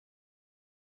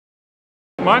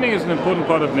Mining is an important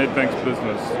part of Nedbank's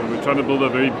business. We're trying to build a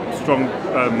very strong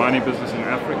mining business in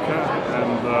Africa,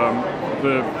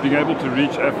 and being able to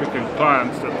reach African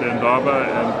clients at the Indaba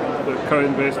and the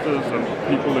co-investors and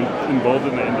people involved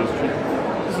in the industry.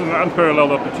 This is an unparalleled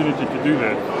opportunity to do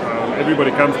that. Everybody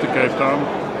comes to Cape Town.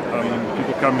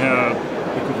 People come here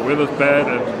because the weather's bad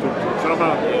and to talk to each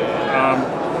other.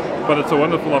 But it's a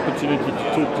wonderful opportunity to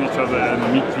talk to each other and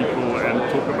meet people and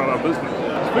talk about our business.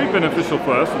 It's very beneficial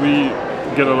for us. We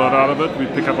get a lot out of it. We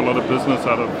pick up a lot of business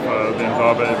out of the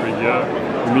Indaba every year.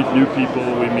 We meet new people,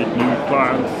 we meet new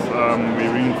clients, we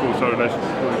reinforce our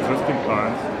relationships with existing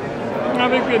clients. I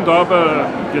think the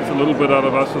Indaba gets a little bit out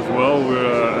of us as well.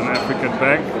 We're an African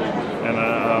bank, and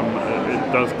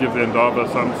it does give the Indaba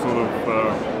some sort of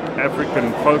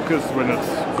African focus when it's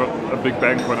got a big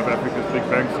bank, one of Africa's big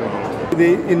banks involved.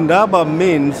 The Indaba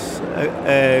means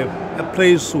a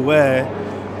place where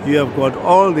you have got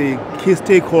all the key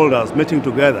stakeholders meeting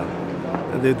together,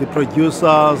 the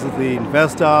producers, the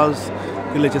investors,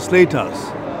 the legislators,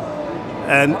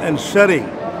 and sharing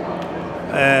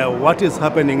what is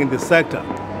happening in the sector,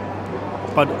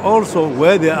 but also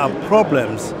where there are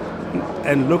problems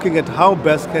and looking at how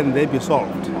best can they be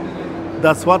solved.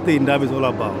 That's what the Indaba is all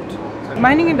about.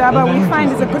 Mining Indaba, we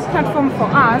find, is a good platform for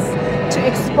us to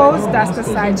expose Duster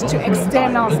side to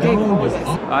external stakeholders.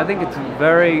 I think it's a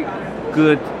very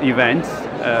good event.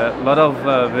 A lot of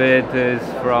visitors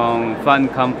from fund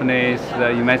companies,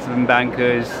 investment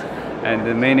bankers,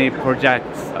 and many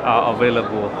projects are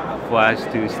available for us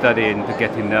to study and to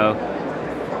get to know.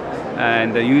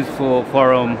 And a useful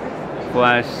forum for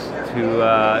us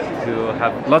to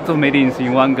have lots of meetings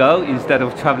in one go instead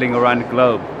of traveling around the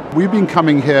globe. We've been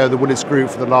coming here, the Willis Group,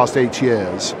 for the last 8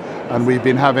 years, and we've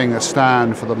been having a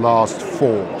stand for the last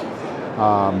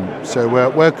 4. So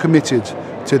we're committed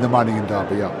to the Mining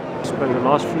Indaba, yeah. So over the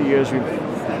last few years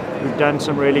we've done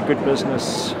some really good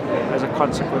business as a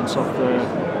consequence of the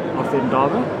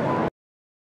Indaba.